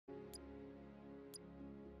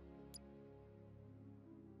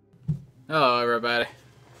Hello everybody.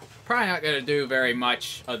 Probably not going to do very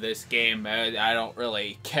much of this game mode. I don't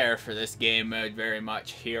really care for this game mode very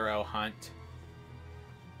much. Hero Hunt.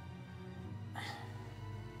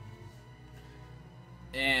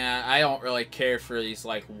 And I don't really care for these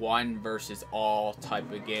like one versus all type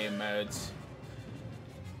of game modes.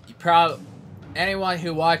 Anyone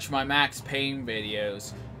who watched my Max Payne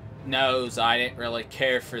videos knows I didn't really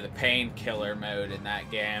care for the painkiller mode in that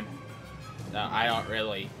game. So I don't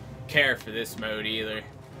really care for this mode either.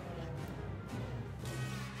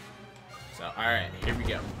 So alright, here we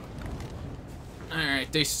go. Alright,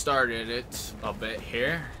 they started it a bit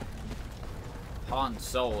here. Han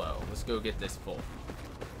Solo. Let's go get this fool.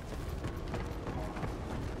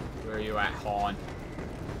 Where are you at, Han?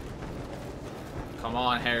 Come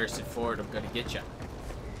on, Harrison Ford, I'm gonna get you.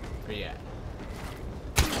 Where you at?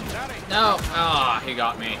 No! Ah, he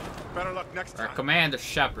got me. Better luck next time. Or Commander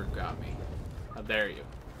Shepard got me. How dare you?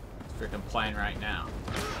 Freaking playing right now.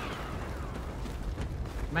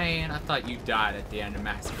 Man, I thought you died at the end of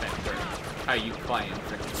Mass Effect 3. How you playing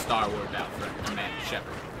freaking Star Wars Battlefront, Commander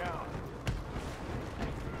Shepard?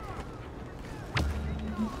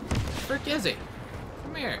 Frick is he?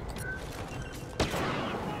 Come here.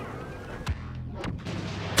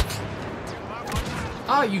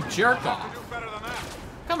 Oh, you jerk off.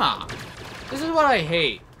 Come on. This is what I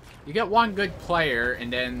hate. You get one good player,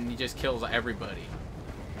 and then he just kills everybody.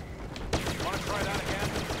 Want to try that again?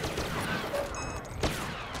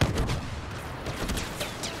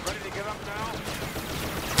 Ready to give up now?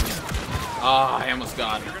 Oh, I almost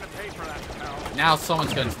got him. You're gonna pay for that, pal. Now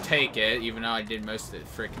someone's gonna take it, even though I did most of the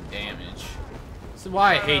freaking damage. This is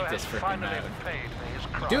why I hate this freaking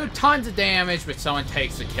mode. You do tons of damage, but someone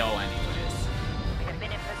takes the kill anyways. We have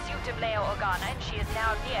been in pursuit of Leia Organa, and she is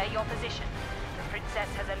now near your position. The princess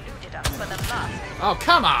has eluded us for the last. Oh,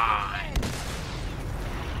 come on!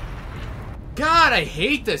 God, I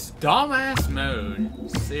hate this dumbass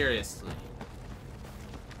mode. Seriously.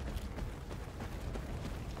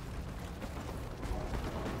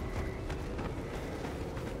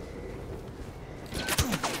 Did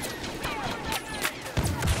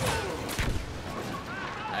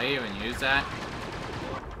I even use that?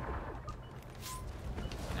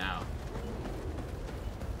 No.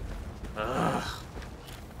 Ugh.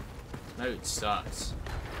 This mode sucks.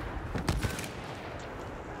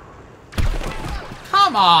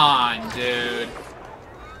 Come on, dude.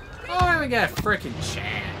 I don't even get a freaking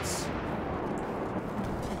chance.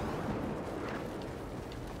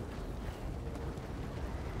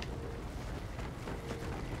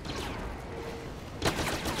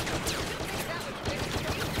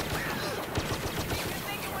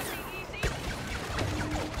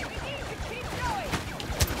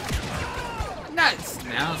 Nuts!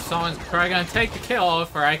 Now someone's probably gonna take the kill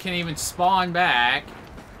before I can even spawn back.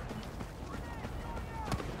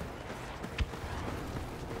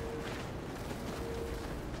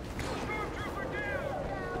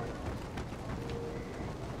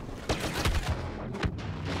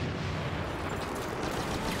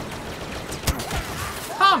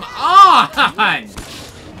 Come on!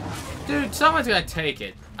 Dude, someone's gonna take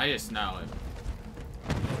it. I just know it.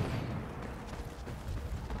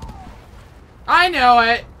 I know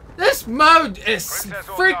it! This mode is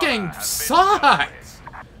freaking sucks!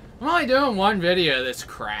 I'm only doing one video of this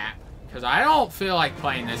crap. Because I don't feel like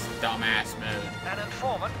playing this dumbass mode. An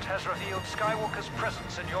informant has revealed Skywalker's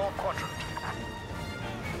presence in your quadrant.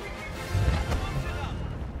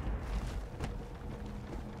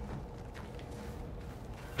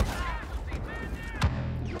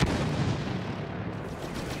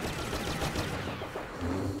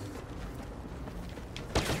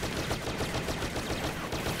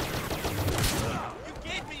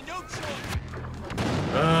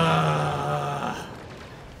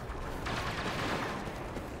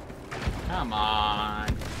 Come on.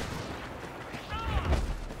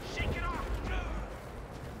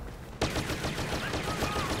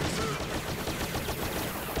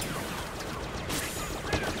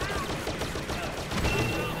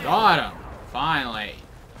 Got him. Finally.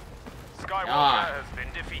 Skywalker has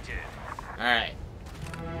been defeated. Alright.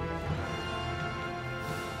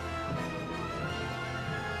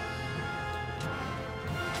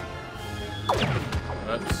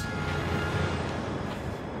 Whoops.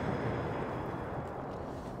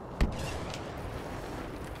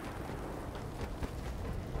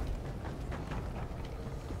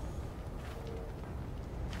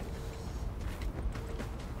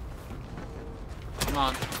 Come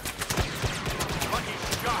on. Lucky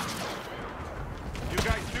shot. You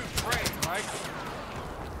guys do train, right?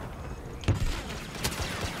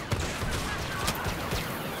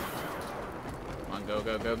 Come on, go,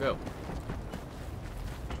 go, go, go.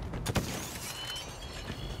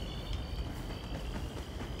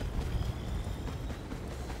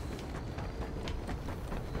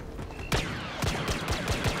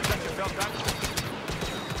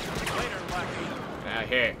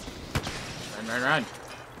 here. Run, run, run.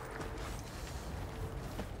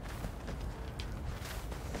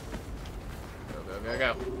 Go, go, go,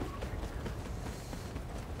 go.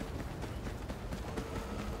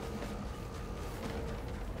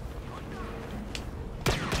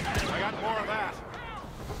 I got more of that.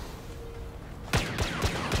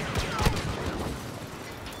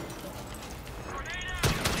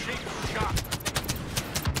 Cheap shot.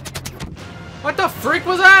 What the freak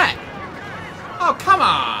was that? Oh, come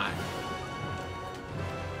on.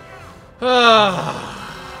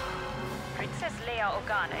 Princess Leia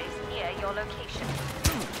Organa is near your location.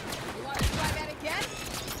 You want to try that again?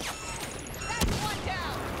 That's one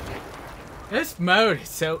down. This mode is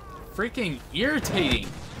so freaking irritating.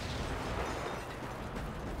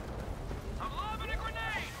 I'm lobbing a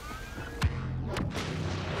grenade. Over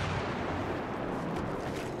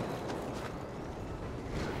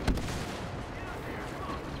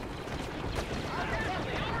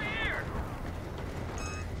here.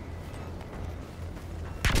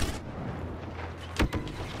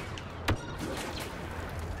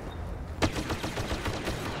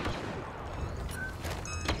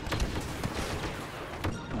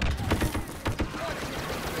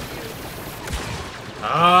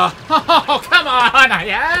 Oh, come on! I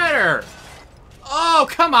had her! Oh,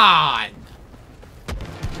 come on!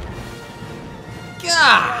 Be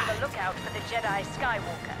God! on the lookout for the Jedi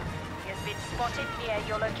Skywalker. He has been spotted near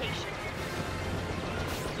your location.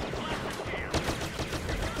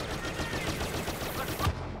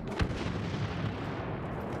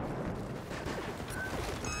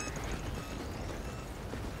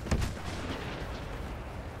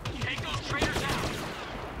 Take those traitors out.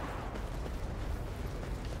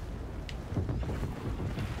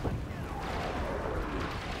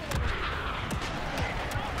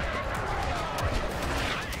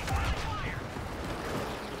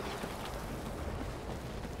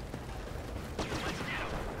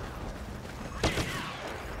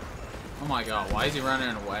 Oh my god, why is he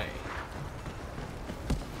running away?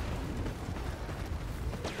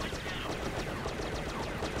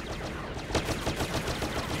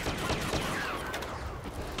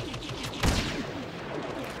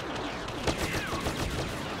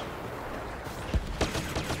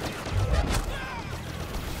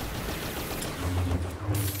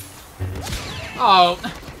 Oh,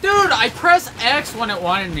 dude, I pressed X when it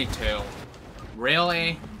wanted me to.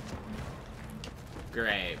 Really?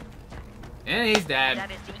 Great. And he's dead.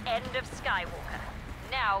 That is the end of Skywalker.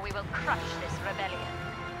 Now we will crush this rebellion.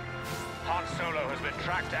 Han Solo has been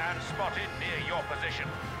tracked and spotted near your position.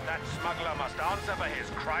 That smuggler must answer for his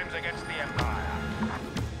crimes against the Empire.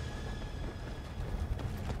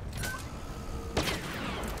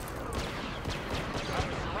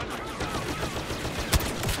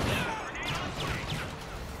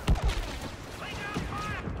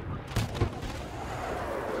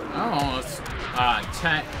 I almost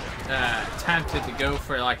tempted to go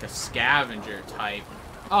for like a scavenger type.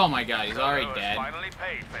 Oh my god, he's already Solo has dead. finally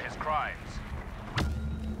paid for his crimes.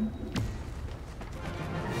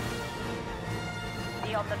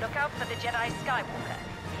 Be on the lookout for the Jedi Skywalker.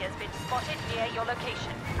 He has been spotted near your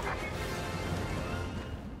location.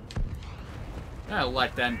 I'm gonna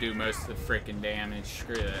let them do most of the freaking damage.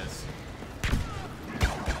 Screw this.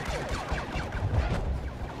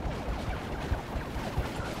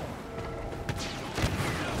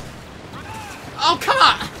 Oh, come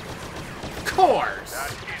on! Of course! That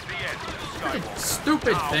is the end of Skywalker.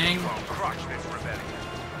 Stupid Now thing. we will crush this rebellion.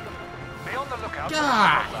 Be on the lookout for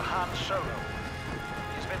God. the Han Solo.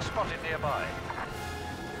 He's been spotted nearby.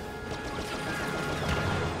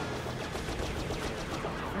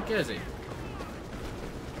 Where is he?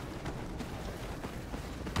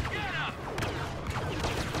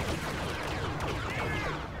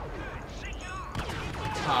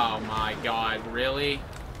 Oh my god, really?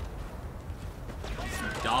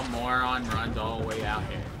 Some dumb moron runs all the way out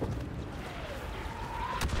here.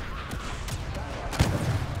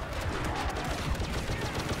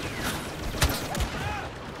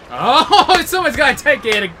 Oh, someone's gotta take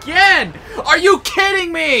it again! Are you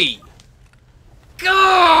kidding me?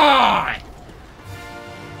 God!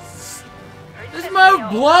 This mode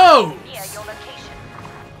blows! Near your location.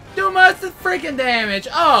 Do most of the freaking damage!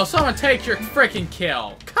 Oh, someone take your freaking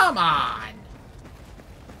kill! Come on!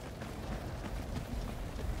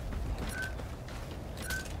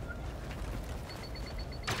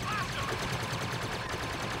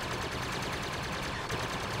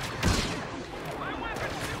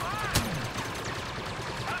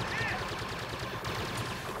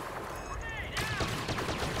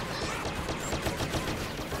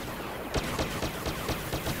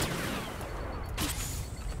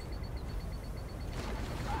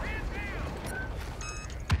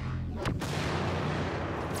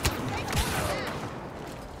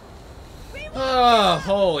 Oh,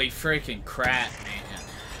 holy freaking crap, man.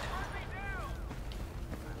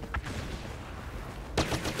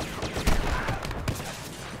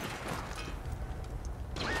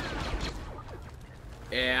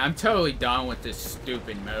 Yeah, I'm totally done with this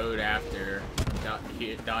stupid mode after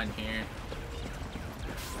I'm done here.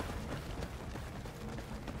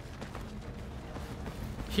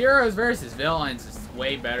 Heroes versus villains is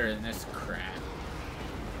way better than this crap.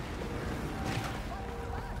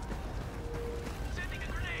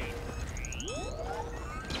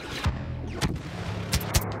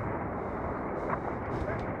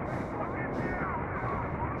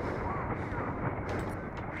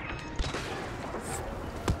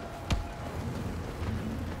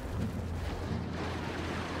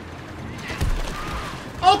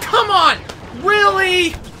 Oh, come on!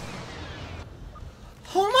 Really?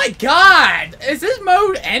 Oh my god! Is this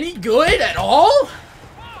mode any good at all?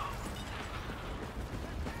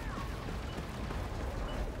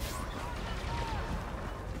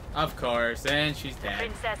 Of course, and she's dead. The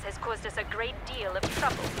princess has caused us a great deal of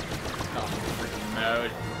trouble. Oh, freaking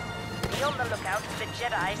mode. Be on the lookout for the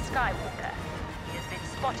Jedi Skywalker. He has been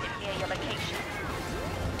spotted near your location.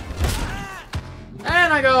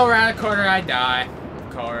 And I go around the corner, I die.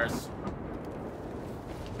 Of course.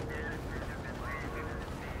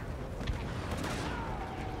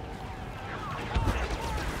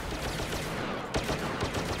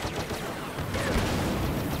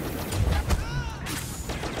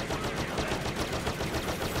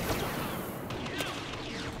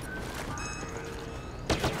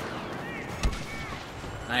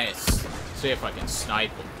 Nice. See if I can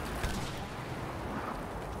snipe him.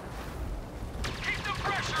 Keep the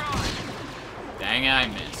pressure on! Dang it, I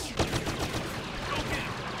missed.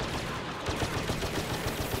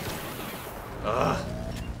 Ugh.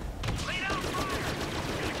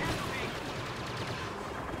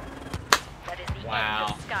 That is the Wow.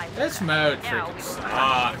 end of Skywalker. This mode Now freaking we will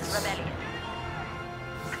crush his sucks. rebellion.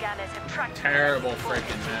 Scanners have tracked Terrible the enemy forces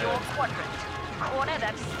freaking to your mode. quadrant. Corner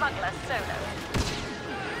that smuggler solo.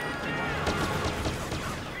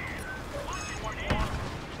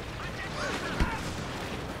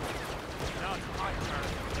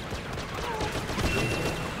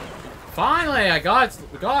 Finally, I got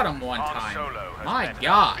him one Han time. Solo has My met an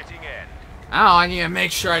god. unfitting end. Ow, I need to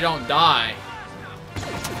make sure I don't die. I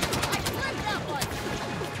flipped that one!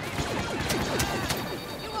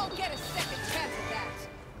 You won't get a second chance at that!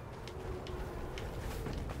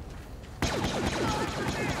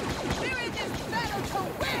 We're in this battle to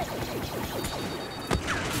win!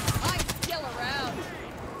 I'm still around!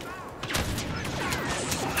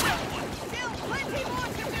 Still plenty more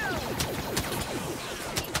to do!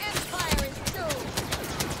 The Empire is doomed!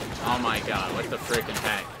 Oh my god, what the freaking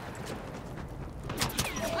heck?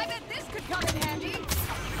 I bet this could come in handy! The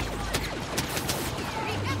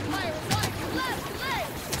Empire is on its last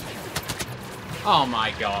legs! Oh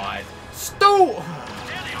my god. Stu!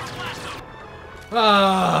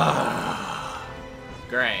 Ah,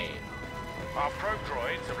 great. Our probe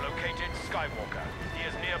droids have located Skywalker. He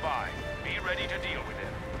is nearby. Be ready to deal with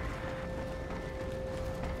him.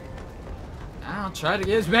 I'll try to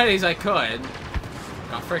get as many as I could.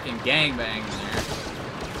 Got freaking gangbang there.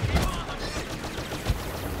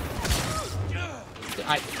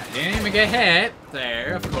 I didn't even get hit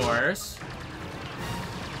there, of course.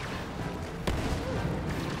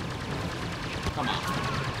 Come on.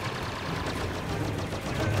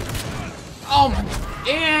 Oh my,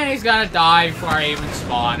 and he's gonna die before I even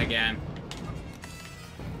spawn again.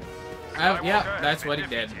 Oh, yep, that's what he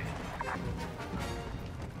did.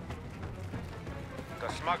 The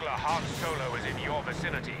smuggler Han Solo is in your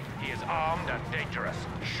vicinity. He is armed and dangerous.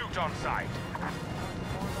 Shoot on sight.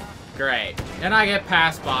 Great. And I get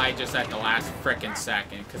passed by just at the last frickin'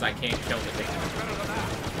 second because I can't kill the thing.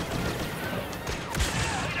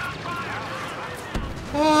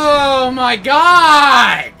 Oh my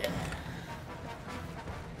god!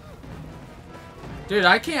 Dude,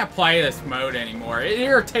 I can't play this mode anymore. It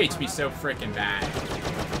irritates me so freaking bad.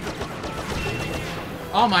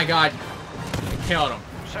 Oh my god. I killed him.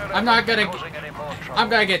 I'm not gonna... I'm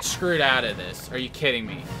gonna get screwed out of this. Are you kidding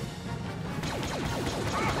me?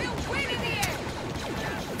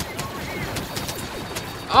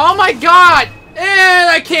 Oh my god! And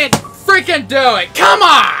I can't freaking do it! Come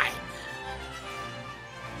on!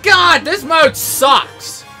 God, this mode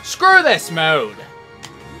sucks! Screw this mode!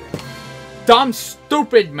 Dumb,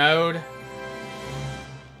 stupid mode.